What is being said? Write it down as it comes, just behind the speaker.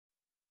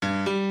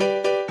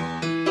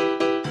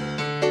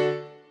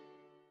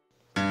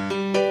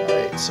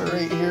So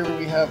right here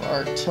we have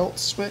our tilt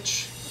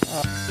switch,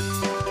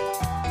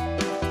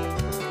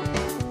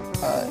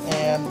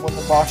 and when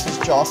the box is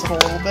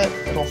jostled a little bit,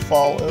 it'll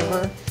fall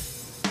over,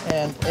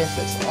 and if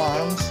it's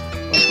armed,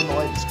 like when the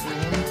light is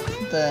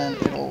green, then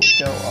it'll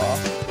go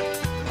off.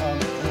 And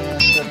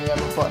then we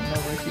have a button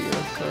over here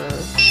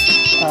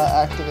for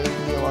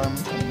activating the alarm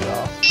and turning it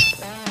off.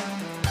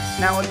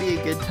 Now would be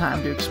a good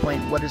time to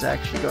explain what is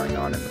actually going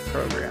on in the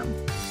program.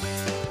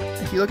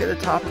 If you look at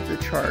the top of the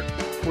chart,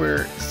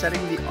 we're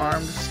setting the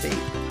armed state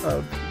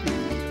of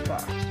the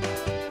box.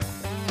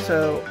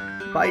 So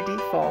by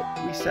default,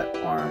 we set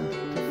armed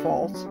to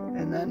false,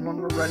 and then when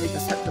we're ready to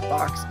set the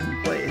box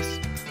in place,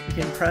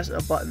 we can press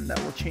a button that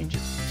will change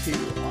it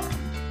to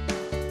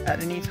armed.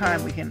 At any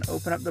time, we can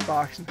open up the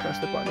box and press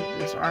the button to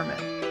disarm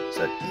it,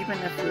 so that even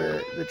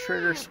if the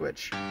trigger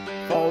switch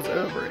falls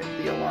over,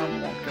 the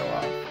alarm won't go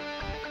off.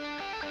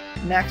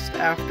 Next,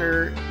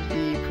 after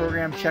the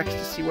program checks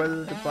to see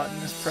whether the button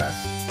is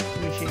pressed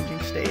in changing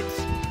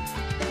states,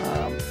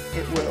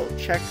 it will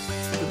check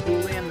the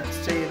boolean that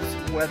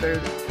saves whether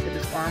it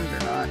is armed or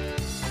not,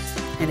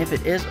 and if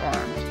it is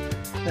armed,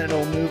 then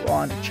it'll move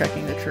on to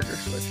checking the trigger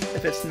switch.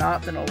 If it's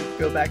not, then it'll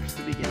go back to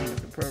the beginning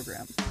of the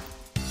program.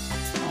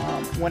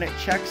 When it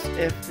checks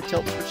if the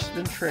tilt switch has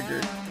been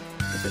triggered,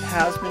 if it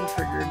has been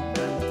triggered,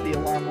 then the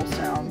alarm will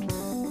sound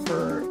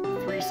for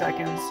 3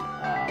 seconds,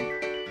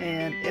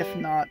 and if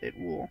not, it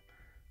will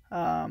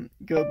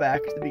go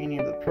back to the beginning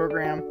of the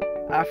program.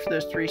 After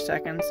those 3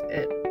 seconds,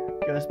 it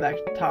goes back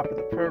to the top of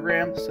the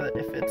program, so that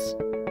if it's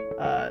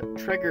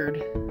triggered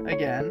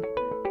again,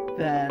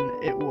 then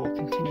it will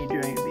continue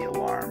doing the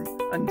alarm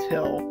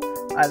until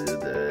either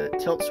the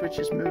tilt switch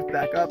is moved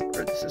back up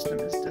or the system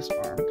is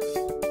disarmed.